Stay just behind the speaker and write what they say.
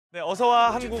네,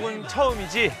 어서와 한국은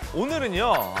처음이지.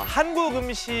 오늘은요, 한국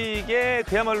음식에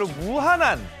그야말로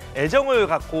무한한 애정을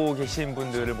갖고 계신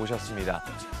분들을 모셨습니다.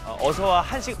 어서와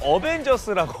한식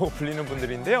어벤져스라고 불리는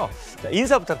분들인데요. 자,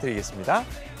 인사 부탁드리겠습니다.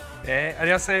 네,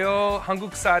 안녕하세요.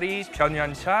 한국살이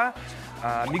변연차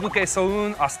미국에서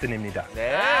온 오스틴입니다.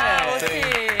 네, 오스틴.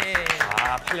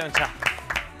 8년 차.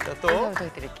 자, 또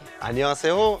부탁드릴게요.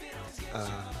 안녕하세요.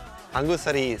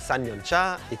 한국살이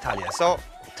 3년차 이탈리아에서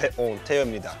온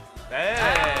태호입니다. 네,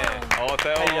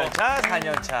 태호. 8년 차,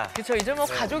 4년 차. 그렇죠. 이제 뭐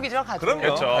가족이죠, 가족. 그럼요.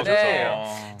 그렇죠.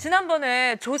 네.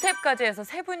 지난번에 조셉까지 해서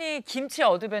세 분이 김치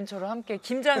어드벤처로 함께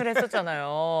김장을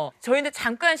했었잖아요. 저희는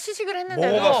잠깐 시식을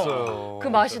했는데도 먹어봤어요. 그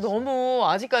맛이 너무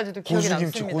아직까지도 기억이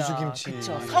고수김치, 남습니다. 고수김치.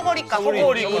 그쵸. 서거리가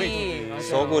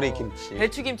소고리 김치.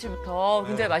 배추김치부터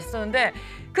굉장히 맛있었는데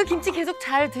그 김치 계속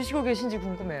잘 드시고 계신지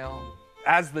궁금해요.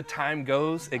 As the time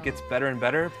goes, it gets better and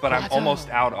better, but I'm 맞아. almost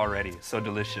out already. So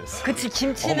delicious. 그치,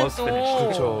 김치는 Almost 또 finished.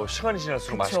 그렇죠. 시간이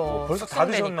지날수록 그쵸. 맛있고. 벌써 다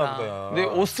드셨나 숙성되니까. 보다. 근데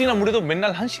오스틴 아무래도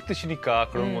맨날 한식 드시니까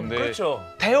그런 건데 그렇죠.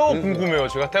 태호 궁금해요.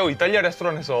 제가 태호 이탈리아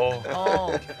레스토랑에서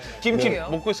김치 그래요?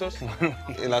 먹고 있어요.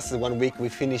 Last 1 week we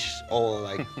finished all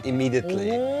like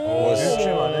immediately. 오.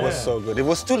 was so good. It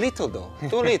was too little though.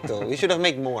 Too little. We should have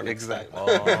made more next time.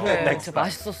 그래, 진짜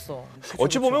맛있었어.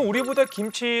 어찌 보면 우리보다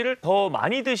김치를 더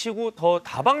많이 드시고 더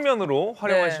다방면으로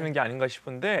활용하시는 네. 게 아닌가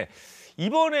싶은데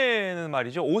이번에는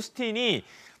말이죠. 오스틴이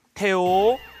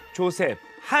태호, 조셉,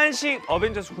 한식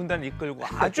어벤져스 군단을 이끌고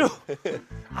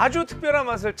아주 특별한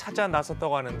맛을 찾아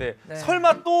나섰다고 하는데 네.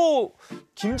 설마 또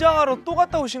김장하러 또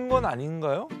갔다 오신 건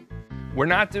아닌가요? We're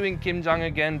not doing kimjang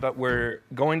again, but we're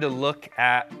going to look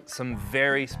at some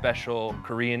very special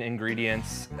Korean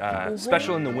ingredients,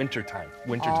 special in the wintertime.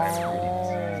 Wintertime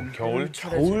ingredients.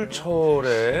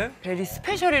 겨울철에 베리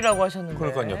스페셜이라고 하셨는데.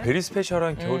 그러니까요. 베리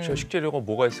스페셜한 겨울철 식재료가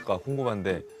뭐가 있을까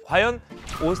궁금한데 과연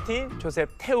오스틴, 조셉,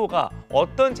 태호가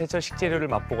어떤 제철 식재료를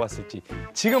맛보고 왔을지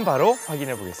지금 바로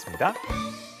확인해 보겠습니다.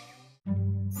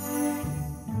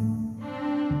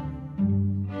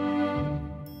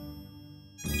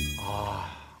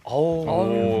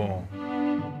 오.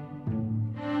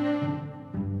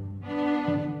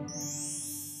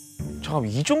 잠깐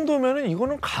이 정도면은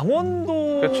이거는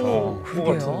강원도 그쵸.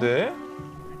 그거 같은데.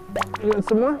 You want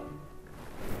some more?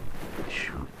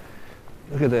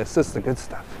 Look at this. This is the good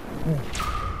stuff.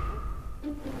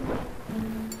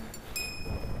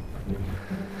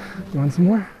 You want some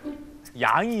more?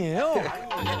 양이에요.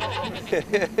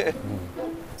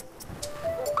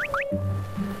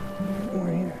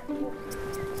 More here.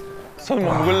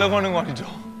 설마 먹으려고 하는 거 아니죠?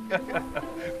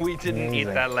 We didn't eat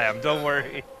that lamb, don't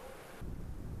worry.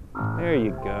 There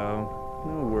you go.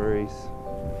 No worries.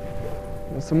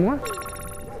 Want some more?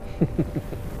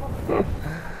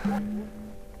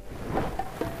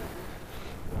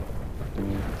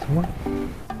 Some more?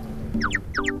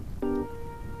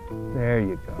 There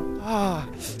you go.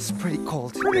 It's pretty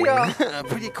cold. Pretty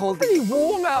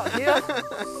warm out here.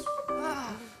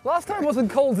 Last time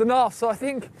wasn't cold enough, so I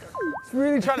think it's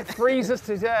really trying to freeze us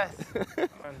to death.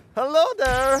 Hello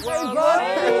there.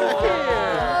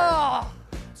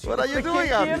 What are you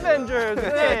doing out here? Avengers.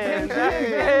 Hey,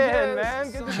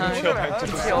 man. Good to see you.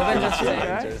 김치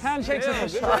어벤져스. Handshakes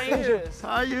with strangers.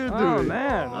 How you Oh doing?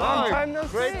 man, long time no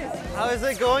see. How is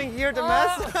it going here, the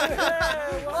mess?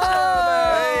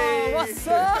 Hey, what's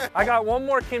up? I got one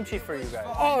more kimchi for you guys.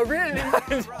 Oh really?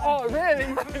 Oh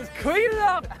really? Clean it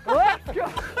up. Let's go.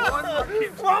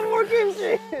 One more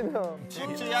kimchi. No.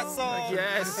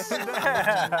 Yes.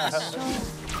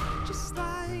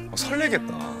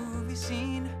 설레겠다.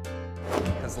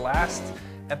 Because last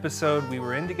episode we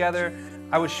were in together,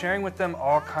 I was sharing with them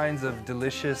all kinds of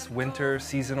delicious winter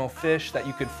seasonal fish that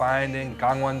you could find in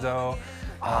Gangwon-do.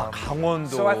 강원도.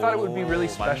 So I thought it would be really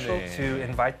special 맞네. to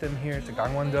invite them here to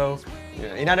Gangwon-do.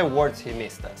 In other words, he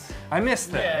missed us. I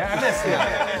missed them. Yeah, I missed them.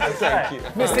 Thank you.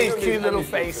 Miss these cute little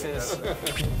faces.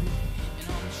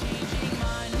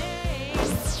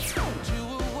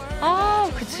 아,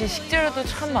 그치. 식재료도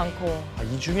참 많고.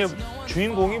 이 중에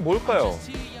주인공이 뭘까요?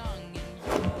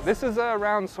 This is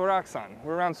around Soraksan.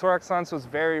 We're around Soraksan, so it's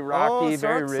very rocky,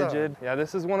 very Soraksan. rigid. Yeah,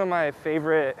 this is one of my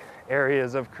favorite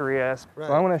areas of Korea. Right.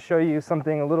 So I want to show you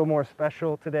something a little more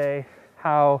special today,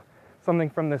 how something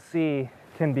from the sea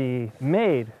can be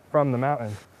made from the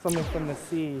mountain. Something from the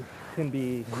sea can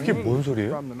be 그게 made 뭔 소리예요?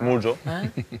 from the mountain. 뭐죠?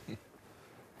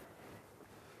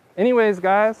 Anyways,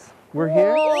 guys, we're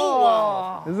here.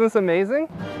 Isn't this amazing?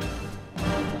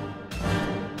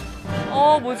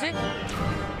 뭐지?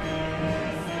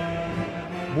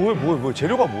 뭐예요?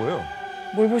 재료가 뭐예요?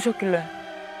 뭘 보셨길래?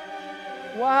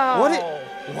 Wow.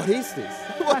 What is this?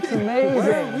 That's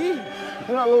amazing.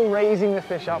 We're not a little raising the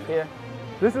fish up here.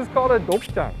 This is called a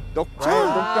dokjang. Dokjang.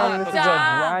 Dokjang, this is a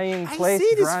drying I place.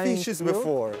 see these drying fishes field.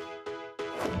 before.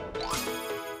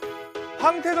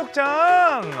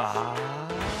 황태덕장.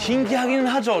 신기하기는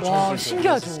하죠. 와,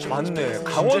 신기하죠. 맞네.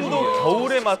 강원도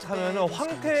겨울에 맛 하면은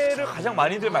황태를 가장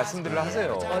많이들 말씀들을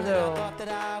하세요. 맞아요.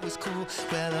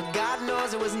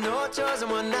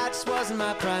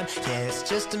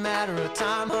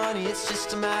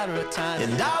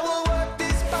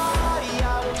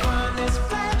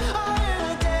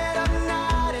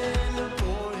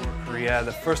 Korea,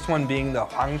 the first one being the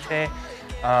hwangtae.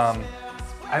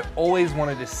 I've always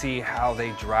wanted to see how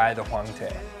they dry the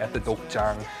hwangtae at the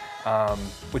dokjang,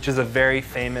 which is a very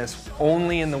famous,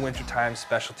 only in the wintertime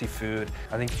specialty food.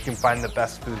 I think you can find the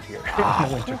best food here. 아,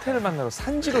 황태를 만나러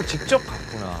산지로 직접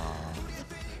갔구나.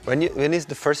 When it's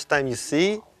the first time you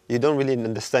see, you don't really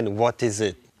understand what is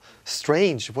it.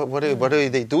 Strange. What are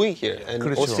they doing here? And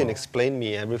그렇죠. Austin explained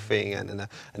me everything, and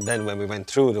then when we went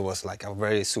through, there was like a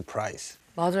very surprise.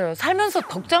 맞아요. 살면서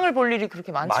덕장을 볼 일이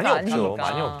그렇게 많지가 많이 없죠. 않으니까.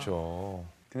 많이 없죠.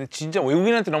 근데 진짜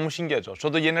외국인한테 너무 신기하죠.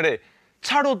 저도 옛날에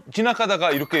차로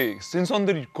지나가다가 이렇게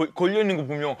생선들이 걸려 있는 거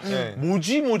보면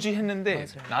뭐지 했는데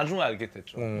나중에 알게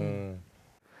됐죠.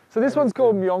 So this one's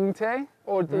called myeongtae,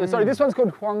 or sorry, this one's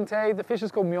called hwangtae. The fish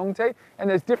is called myeongtae, and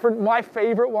there's different. My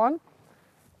favorite one,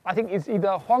 I think, is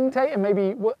either hwangtae and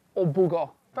maybe or bulgur.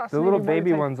 The little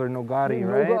baby ones are nogari,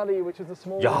 right? Nogari, which is the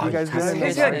small 야, one. guys 다 didn't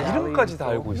세세한 know. 이름까지 다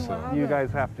알고 있어요. You guys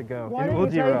have to go. Why In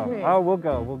don't you take Ujiro. me? Oh, we'll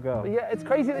go. Yeah, it's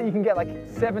crazy that you can get like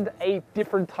 7 to 8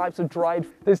 different types of dried.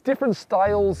 There's different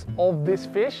styles of this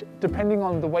fish depending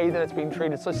on the way that it's being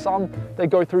treated. So some they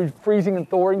go through freezing and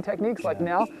thawing techniques, like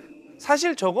now.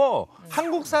 사실 저거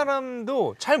한국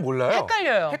사람도 잘 몰라요.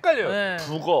 헷갈려요. 네.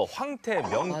 북어, 황태,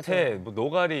 명태, 뭐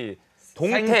노가리,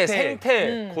 동태,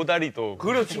 생태. 고다리도.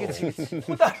 그렇죠.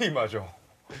 호다리 맞아.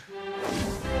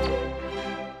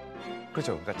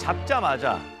 그렇죠. 그러니까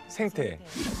잡자마자 생태,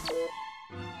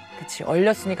 그치,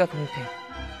 얼렸으니까 동태.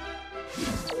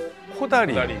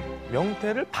 호다리, 호다리.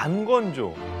 명태를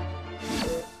반건조.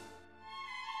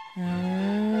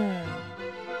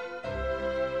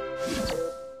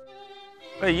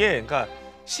 그러니까 이게 그러니까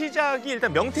시작이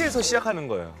일단 명태에서 시작하는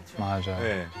거예요. 맞아.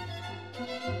 네.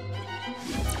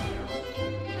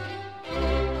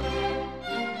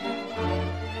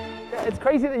 It's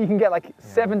crazy that you can get like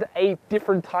 7 to 8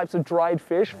 different types of dried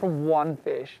fish from one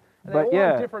fish. And they But all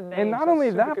have yeah, different names, and not so only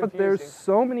it's super that, but there's confusing.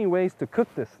 so many ways to cook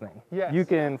this thing. Yes. You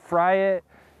can fry it,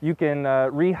 you can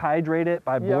rehydrate it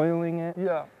by Yeah. boiling it.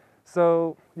 Yeah.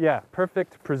 So yeah,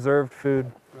 perfect preserved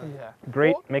food. Yeah.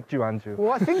 Great Well- 맥주안주.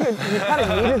 Well, I think that you kind of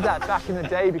needed that back in the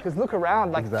day because look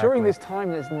around, like during this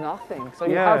time, there's nothing. So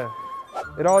you Yeah, have.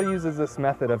 it all uses this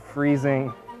method of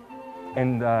freezing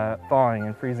and thawing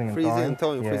and freezing and Freezing thawing. and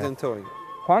thawing, Yeah. freezing and thawing.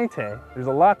 Hwangtae, there's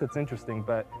a lot that's interesting,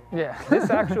 but Yeah.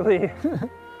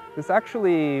 this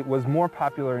actually was more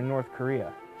popular in North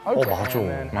Korea. Okay. 맞아. And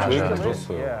then 저희도 after-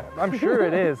 들었어요. Yeah, I'm sure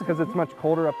it is because it's much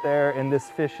colder up there, and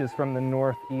this fish is from the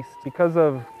northeast. Because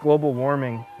of global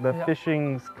warming, the Yeah.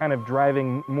 fishing's kind of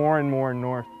driving more and more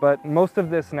north. But most of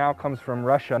this now comes from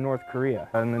Russia, North Korea,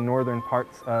 and the northern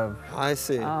parts of. I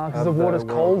see. Because of the water's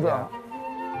world, colder.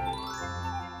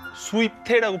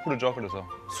 수입태라고 부르죠. 그래서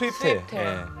수입태.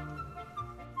 예.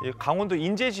 이 강원도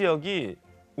인제 지역이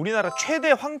우리나라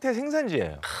최대 황태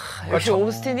생산지예요. 역시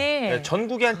오스틴이. 네,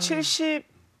 전국의 한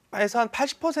 70에서 한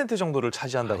 80% 정도를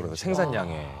차지한다 그래요.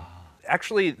 생산량에.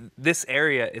 Actually, this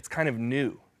area, it's kind of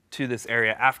new to this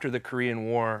area. After the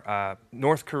Korean War,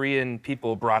 North Korean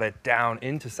people brought it down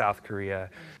into South Korea.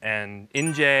 And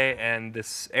Inje and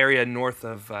this area north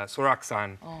of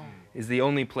Soraksan is the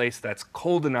only place that's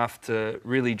cold enough to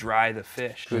really dry the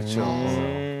fish. 그렇죠.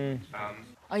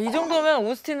 아, 이 정도면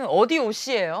오스틴은 어디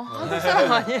옷이에요? 한국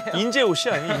사람 아니에요? 인제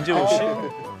옷이 아니 인제 옷이.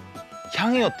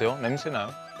 향이 어때요? 냄새 나요?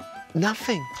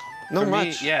 Nothing. Not For me,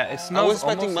 much. yeah, it I smells was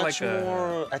expecting almost much like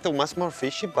more. I thought much more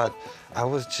fishy, but I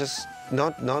was just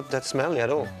not that smelly at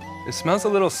all. It smells a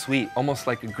little sweet, almost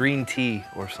like a green tea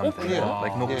or something,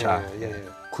 like 녹차. Yeah.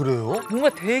 그래요? 뭔가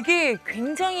되게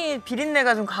굉장히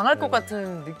비린내가 좀 강할 것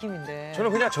같은 느낌인데.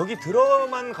 저는 그냥 저기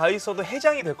들어만 가 있어도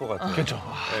해장이 될 것 같아요. 그렇죠.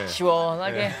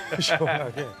 시원하게.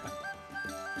 시원하게.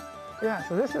 Yeah.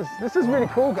 So this is really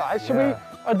cool, guys. Should we?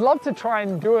 I'd love to try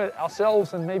and do it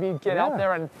ourselves and maybe get out Yeah.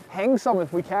 there and hang some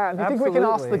if we can. Do you think we can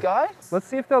ask the Absolutely. guy? Let's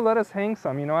see if they'll let us hang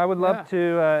some. You know, I would love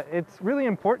to. It's really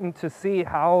important to see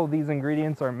how these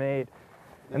ingredients are made,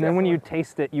 and then when you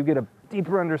taste it, you get a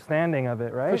deeper understanding of it,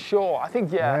 For right? sure. I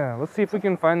think Yeah. Let's see if we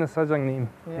can find the sajangnim.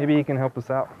 Maybe he can help us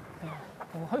out.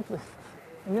 Well, hopefully.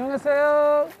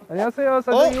 안녕하세요. 안녕하세요,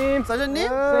 사장님. 사장님?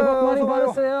 새해 복 많이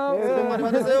받으세요. 새해 복 많이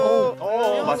받으세요.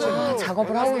 마침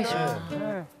작업을 하고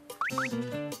계시구나.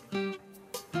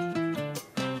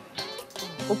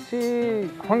 혹시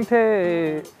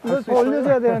황태 이거 더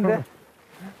올려줘야 되는데.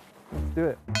 Let's do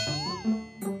it.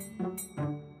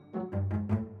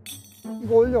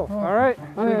 이거 올려. Alright,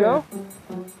 here we go.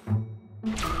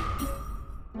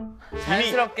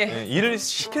 자연스럽게. 네, 일을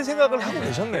시킬 생각을 하고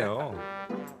계셨네요.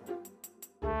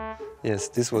 Yes,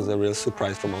 this was a real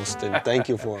surprise from Austin. Thank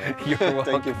you for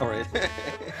thank you for it.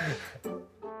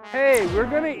 Hey, we're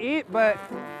gonna eat, but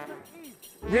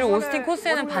늘 오스틴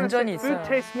코스에는 반전이 있어요. food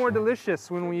tastes more delicious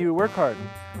when you work hard.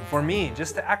 For me,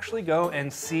 just to actually go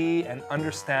and see and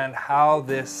understand how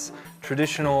this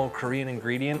traditional Korean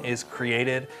ingredient is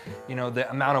created, you know, the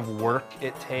amount of work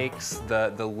it takes,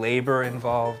 the labor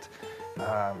involved.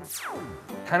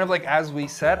 Kind of like as we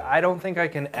said, I don't think I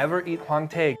can ever eat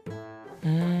hwangtae.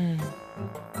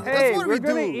 Hey, what we're we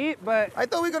gonna do. eat, but I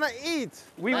thought we were gonna eat.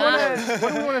 we wanna.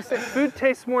 What do we wanna say? Food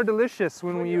tastes more delicious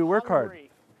when you work hard.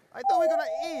 I thought we were gonna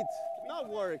eat, not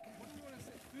work.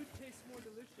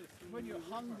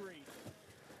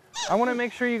 I want to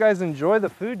make sure you guys enjoy the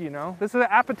food. You know, this is an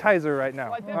appetizer right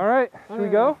now. All right, should we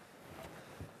go?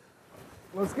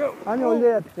 Let's go. 아니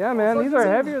올려야 돼. Yeah, man, these are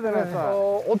heavier than I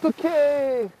thought.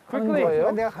 어떻게 하는 Quickly.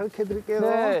 거예요? 내가 가르쳐 드릴게요.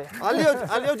 네.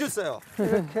 알려주세요.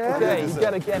 Okay, you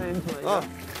gotta get into it.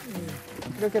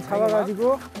 이렇게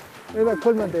잡아가지고 여기다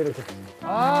걸면 돼 이렇게.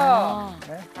 아,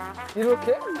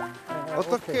 이렇게?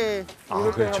 어떻게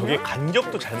아, 그래, 저게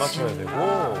간격도 잘 맞춰야 되고.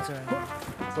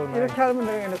 이렇게 하면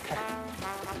돼 이렇게.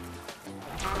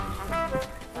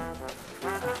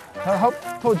 자, 한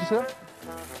더 주세요.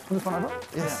 핸드폰 하나?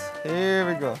 Yes. Here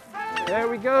we go. There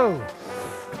we go.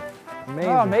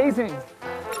 아, Amazing. amazing.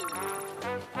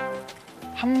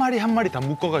 한 마리 한 마리 다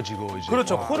묶어가지고 이제.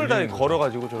 그렇죠. 코를 다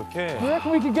걸어가지고 저렇게. You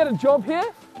reckon we could get a job here?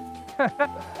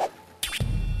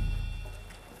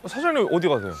 사장님 어디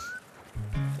가세요?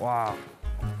 Wow.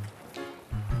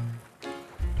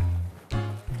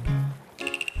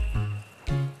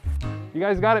 You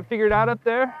guys got it figured out up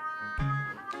there?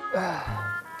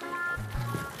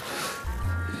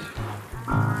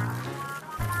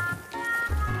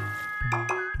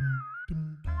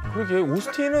 그러게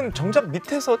오스틴은 정작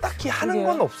밑에서 딱히 하는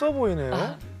건 없어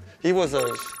보이네요. He was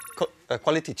a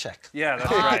quality check. Yeah,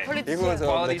 that's 아, right. 퀄리티. He was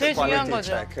Quality 제일 중요한 quality 거죠.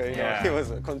 check. You know, Yeah. he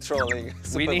was controlling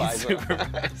We need supervisor.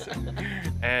 supervisor.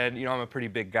 And you know, I'm a pretty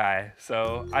big guy,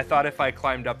 so I thought if I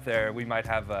climbed up there, we might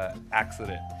have an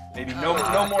accident. Maybe no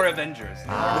more Avengers.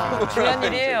 중요한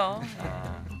일이에요.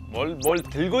 뭘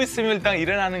들고 있으면 일단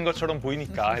일어나는 것처럼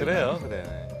보이니까. 그래요, 그래.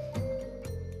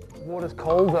 Water's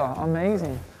colder.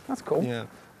 Amazing. That's cool. Yeah.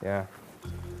 Yeah.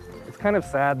 It's kind of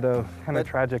sad though, kind of But,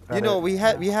 tragic. That You know,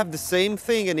 it- we have the same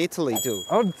thing in Italy too.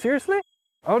 Oh, seriously?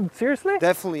 Oh, seriously?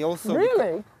 Definitely also.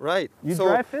 Really? Right. You so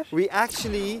dry fish? we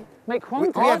actually Make we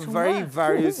one have very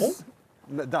various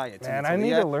diets. in Man, I Italy,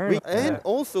 need to learn And that.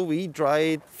 also we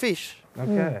dried fish,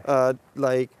 Okay.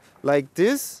 like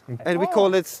this, and we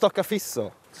call it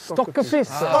stoccafisso.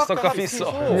 Stoccafisso. 스토카피소.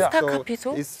 Yeah.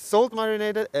 스타카피소? It's salt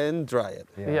marinated and dried.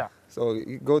 Yeah. So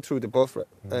you go through the both.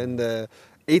 And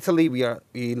Italy,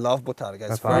 we love botarga.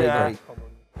 It's That's very awesome.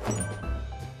 very.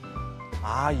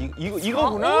 아,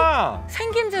 이거구나.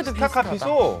 생김새도 비슷하다.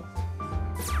 스타카피소.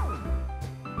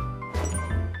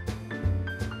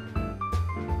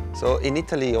 So in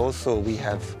Italy also we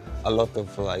have a lot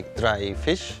of like dry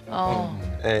fish,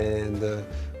 and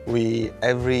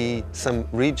some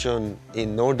region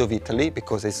in north of Italy,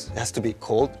 because it has to be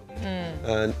cold,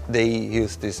 they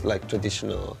use this like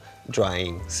traditional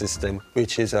drying system,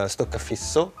 which is a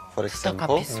stoccafisso, for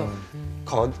example. 스타카피소.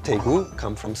 Cod, tegu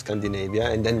come from Scandinavia,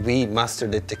 and then we master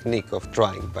the technique of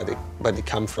drying, but they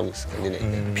come from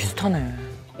Scandinavia.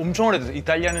 비슷하네. 엄청 오래됐어요.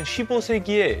 이탈리아는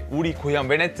 15세기에 우리 고향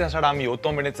베네치아 사람이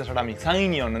어떤 베네치아 사람이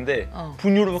상인이었는데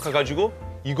분유로 가가지고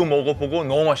이거 먹어보고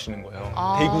너무 맛있는 거예요.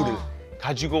 대구를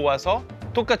가지고 와서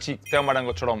똑같이 제가 말한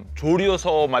것처럼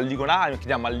졸여서 말리거나 아니면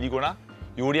그냥 말리거나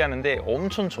요리하는데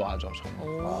엄청 좋아하죠.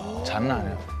 정말. 장난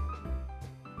아니에요.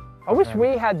 I wish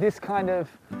we had this kind of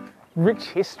rich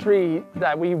history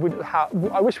that we would have.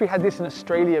 I wish we had this in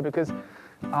Australia, because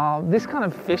this kind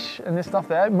of fish and this stuff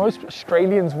there, most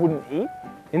Australians wouldn't eat.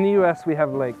 In the US, we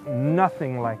have like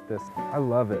nothing like this. I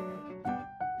love it.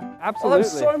 I'll Absolutely. have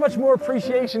so much more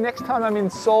appreciation next time I'm in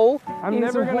Seoul. I'm eating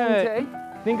never some gonna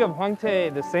hwangtae. think of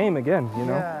hwangtae the same again, you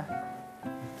know? Yeah.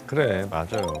 그래,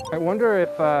 맞아요. I wonder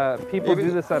if people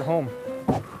do this at home.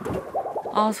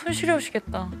 아, 손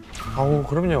시려우시겠다. 아우,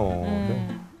 그럼요.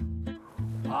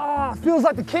 Ah, feels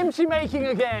like the kimchi making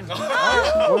again.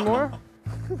 One more?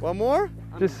 One more?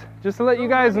 Just to let you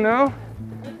guys know,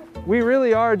 we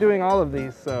really are doing all of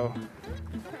these, so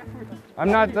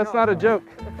that's not a joke.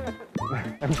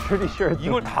 I'm pretty sure it's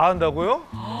이걸 다 한다고요?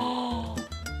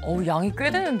 어우, 양이 꽤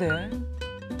되는데.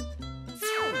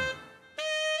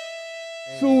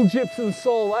 Soul gypsum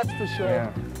soul, that's for sure.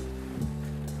 Yeah.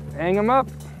 Hang them up.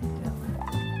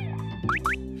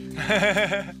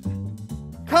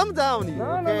 Calm down, you.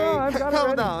 No, no, okay? no, I've got it Calm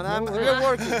ready. down. We're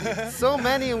working. So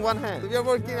many in one hand. We are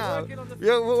working out.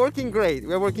 We're working great.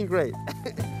 We're working great.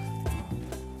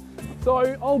 So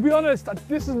I'll be honest,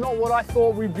 this is not what I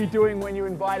thought we'd be doing when you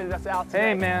invited us out today.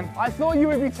 Hey, man. I thought you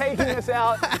would be taking us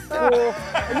out for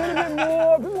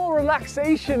a bit more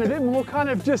relaxation, a bit more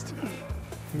kind of just.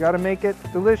 You gotta make it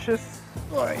delicious.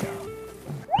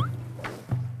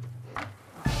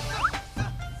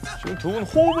 지금 두 분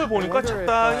호흡을 보니까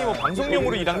적당히 뭐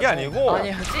방송용으로 일한 게 아니고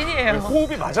아니요, 찐이에요.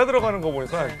 호흡이 맞아 들어가는 거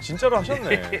보니까 진짜로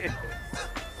하셨네.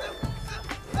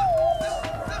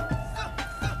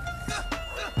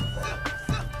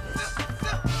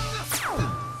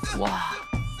 와.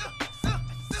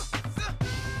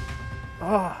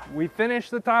 We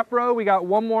finished the top row. We got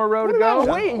one more row to go.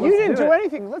 Wait, you didn't do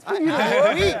anything. Let's put you to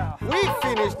work. We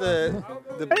finished the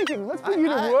Anything. Let's put you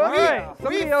to work. All right,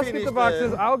 somebody else get the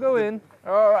boxes. I'll go in.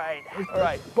 All right.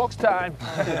 Box time.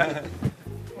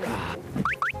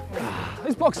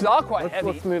 These boxes are quite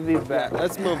heavy. Let's move these back.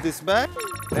 Let's move this back.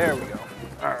 There we go.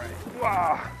 All right.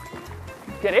 Wow.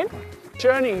 Get in.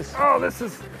 Journeys. Oh, this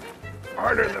is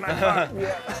harder than I thought.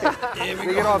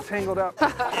 We get all tangled up.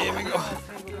 Here we go.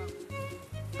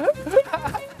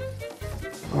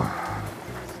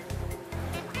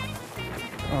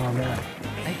 Oh man.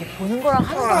 이게 보는 거랑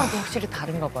하는 거랑 또 확실히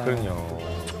다른가 봐요. 그럼요.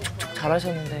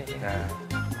 잘하셨는데. 이게.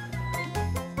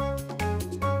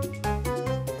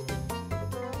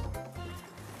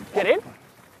 Get in.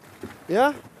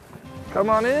 Yeah. Come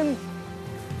on in.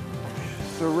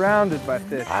 Surrounded by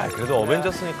fish. 아, 그래도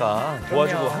어벤져스니까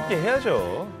도와주고 함께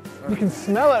해야죠. You can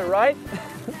smell it, right?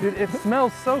 Dude, it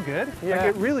smells so good. Yeah.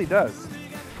 Like it really does.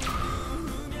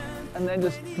 And then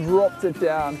just dropped it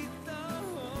down.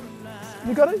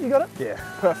 You got it? You got it? Yeah.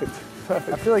 Perfect. I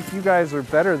feel like you guys are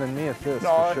better than me at this,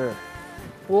 No. for sure.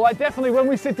 Well, I definitely, when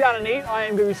we sit down and eat, I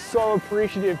am going to be so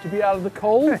appreciative to be out of the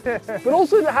cold, but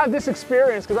also to have this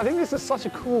experience, because I think this is such a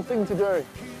cool thing to do.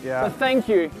 Yeah. So thank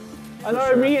you. I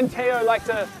know me and Teo like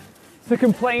to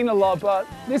complain a lot, but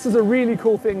this is a really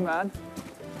cool thing, man.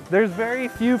 There's very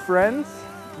few friends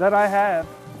that I have.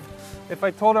 If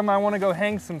I told them I want to go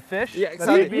hang some fish, Yeah, that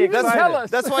exactly. they'd be You didn't excited. tell us.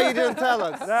 That's why you didn't tell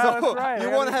us. that's So right. you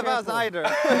I won't gotta have be us careful.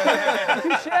 either.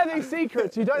 You share these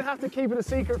secrets. You don't have to keep it a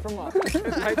secret from us.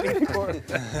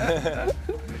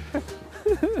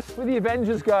 We're the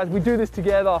Avengers, guys. We do this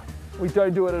together. We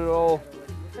don't do it at all.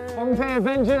 Hongtae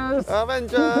Avengers.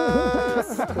 Avengers.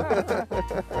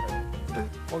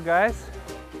 Well, guys,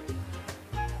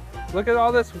 look at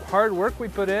all this hard work we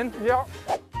put in. Yeah.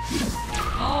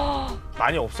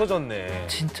 많이 없어졌네.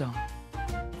 진짜.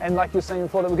 And like you're saying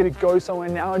before, that we're going to go somewhere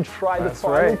now and try the That's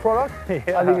final right. product.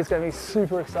 Yeah. I think it's going to be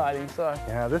super exciting. So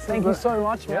Yeah, this thank is you so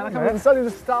much, man. Yeah, I can't believe it's only the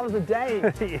start of the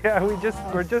day. Yeah, we're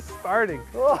just starting.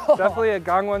 Definitely a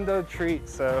Gangwon-do treat.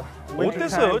 So 어땠어요?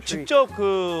 wintertime treat. 직접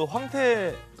그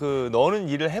황태 그 넣는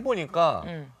일을 해보니까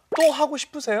또 하고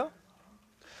싶으세요?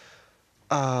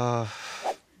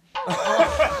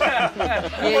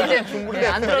 예, 이제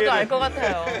안 들어도 알 것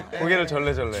같아요. 고개를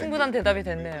절레절레. 충분한 대답이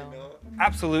됐네요.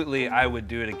 Absolutely, I would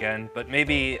do it again, but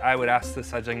maybe I would ask the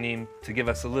사장님 to give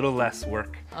us a little less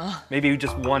work. Maybe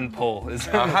just one pull is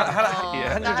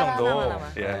한 줄 정도. 하나만.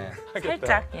 yeah.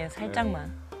 살짝, 예,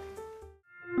 살짝만.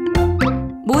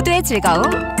 모두의 즐거움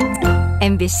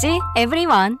MBC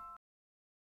에브리원.